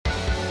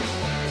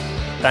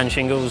Dan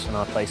Shingles, and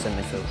I play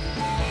centre midfield.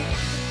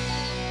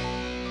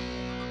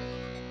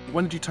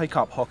 When did you take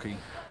up hockey?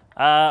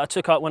 I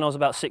took up when I was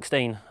about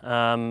 16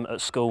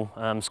 at school.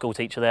 School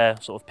teacher there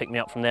sort of picked me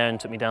up from there and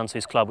took me down to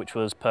his club, which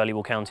was Purley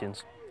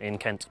Countians in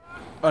Kent.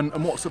 And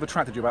what sort of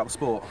attracted you about the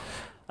sport?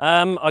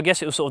 I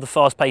guess it was sort of the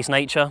fast-paced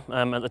nature.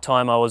 At the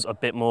time, I was a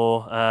bit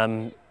more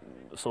of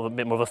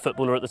a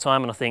footballer at the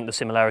time, and I think the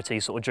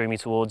similarities sort of drew me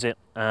towards it.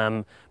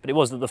 But it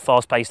was the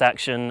fast-paced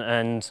action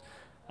and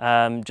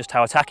just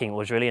how attacking it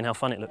was really, and how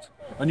fun it looked.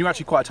 And you were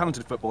actually quite a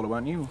talented footballer,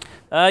 weren't you?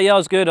 Yeah, I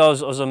was good. I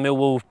was a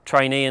Millwall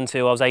trainee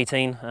until I was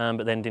 18,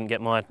 but then didn't get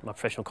my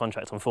professional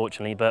contract,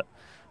 unfortunately. But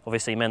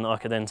obviously meant that I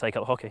could then take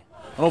up hockey.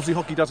 And obviously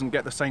hockey doesn't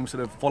get the same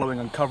sort of following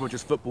and coverage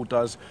as football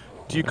does.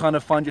 Do you kind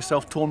of find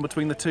yourself torn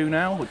between the two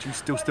now? Or do you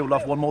still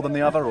love one more than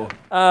the other? Or?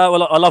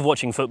 Well, I love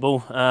watching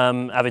football.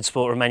 Avid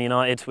supporter of Man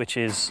United, which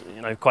is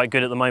quite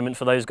good at the moment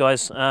for those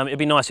guys. It'd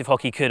be nice if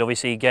hockey could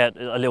obviously get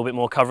a little bit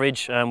more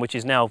coverage, which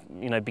is now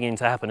beginning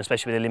to happen,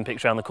 especially with the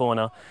Olympics around the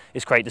corner.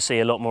 It's great to see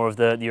a lot more of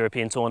the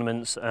European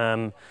tournaments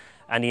and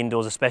the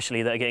indoors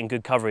especially that are getting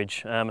good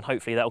coverage, and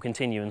hopefully that will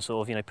continue and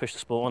sort of push the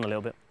sport on a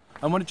little bit.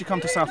 And when did you come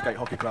to Southgate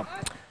Hockey Club?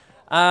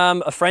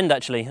 A friend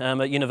actually,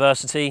 at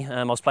university.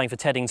 I was playing for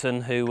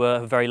Teddington, who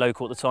were very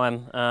local at the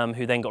time,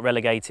 who then got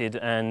relegated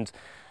and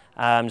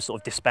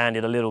sort of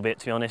disbanded a little bit,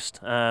 to be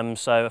honest.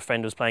 So a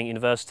friend was playing at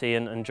university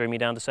and drew me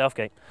down to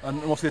Southgate.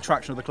 And what's the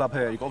attraction of the club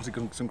here? You've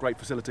obviously got some great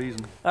facilities.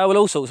 Well,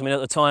 all sorts. I mean, at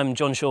the time,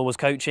 John Shaw was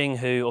coaching,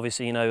 who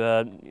obviously,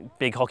 a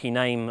big hockey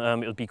name.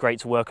 It would be great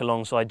to work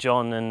alongside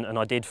John, and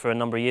I did for a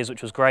number of years,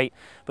 which was great.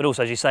 But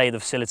also, as you say, the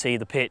facility,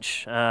 the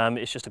pitch,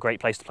 it's just a great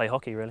place to play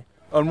hockey, really.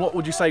 And what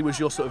would you say was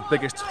your sort of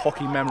biggest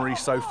hockey memory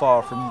so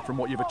far from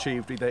what you've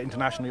achieved, either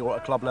internationally or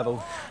at a club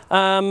level?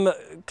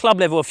 Club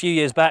level, a few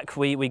years back,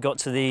 we got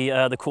to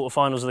the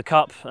quarter-finals of the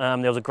Cup. There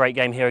was a great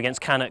game here against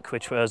Cannock,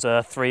 which was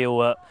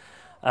 3-3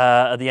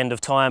 at the end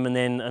of time, and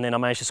then I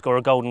managed to score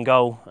a golden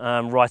goal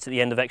right at the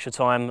end of extra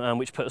time,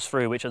 which put us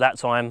through. Which at that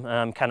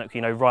time, Cannock,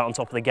 right on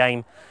top of the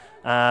game,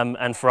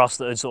 and for us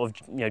that had sort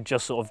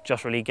of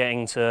just really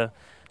getting to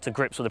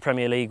grips with the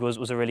Premier League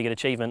was a really good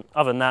achievement.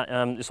 Other than that,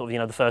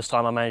 the first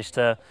time I managed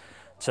to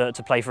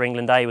play for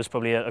England A was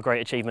probably a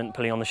great achievement.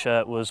 Pulling on the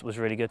shirt was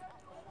really good.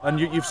 And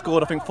you've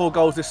scored, I think, 4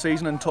 goals this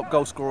season and top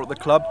goal scorer at the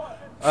club.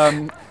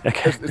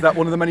 Okay. Is that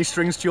one of the many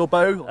strings to your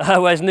bow?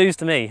 Well, it's news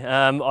to me.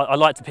 I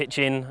like to pitch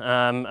in,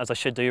 as I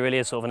should do really,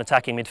 as sort of an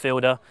attacking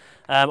midfielder.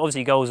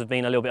 Obviously goals have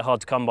been a little bit hard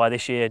to come by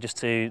this year, just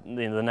to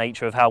the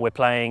nature of how we're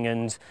playing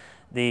and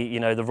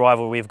the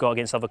rivalry we've got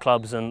against other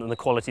clubs and the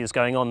quality that's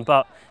going on.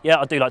 But yeah,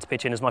 I do like to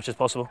pitch in as much as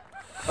possible.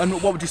 And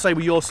what would you say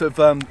were your sort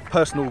of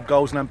personal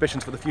goals and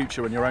ambitions for the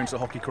future in your own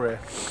sort of hockey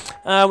career?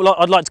 Well,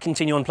 I'd like to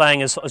continue on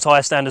playing as high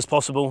a standard as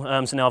possible.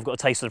 So now I've got a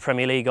taste of the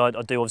Premier League, I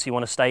do obviously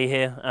want to stay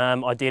here.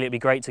 Ideally it'd be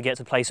great to get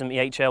to play some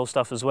EHL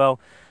stuff as well.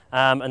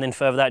 And then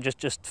further that,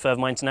 just further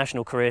my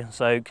international career.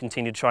 So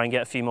continue to try and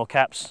get a few more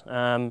caps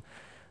and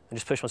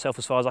just push myself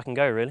as far as I can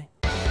go, really.